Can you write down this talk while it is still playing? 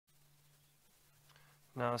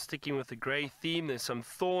Now, sticking with the grey theme, there's some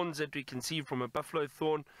thorns that we can see from a buffalo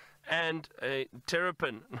thorn and a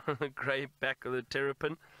terrapin, the grey back of the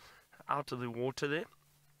terrapin, out of the water there.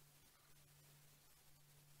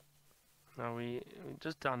 Now we're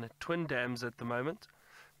just down at Twin Dams at the moment,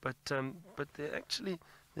 but there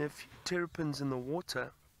are a few terrapins in the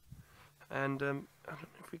water, and I don't know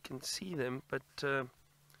if we can see them, but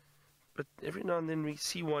every now and then we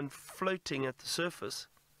see one floating at the surface.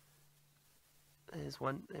 There's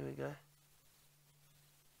one. There we go.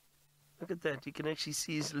 Look at that. You can actually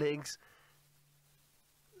see his legs.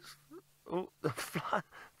 Oh, the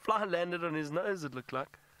fly landed on his nose, it looked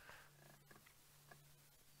like.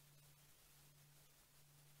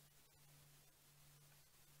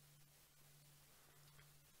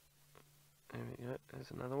 There we go.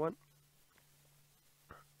 There's another one.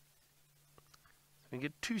 So we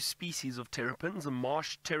get two species of terrapins, the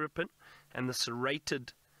marsh terrapin and the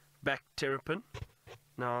serrated back terrapin.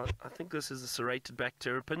 Now, I think this is a serrated back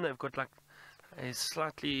terrapin. They've got like a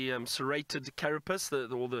slightly serrated carapace,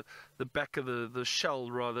 or the back of the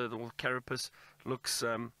shell rather, the carapace looks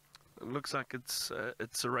like it's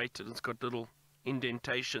serrated. It's got little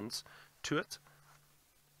indentations to it,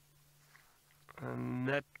 and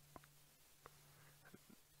that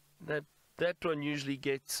one usually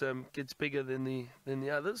gets bigger than the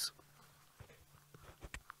others.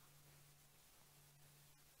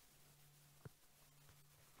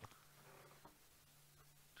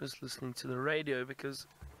 Just listening to the radio because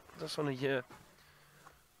I just want to hear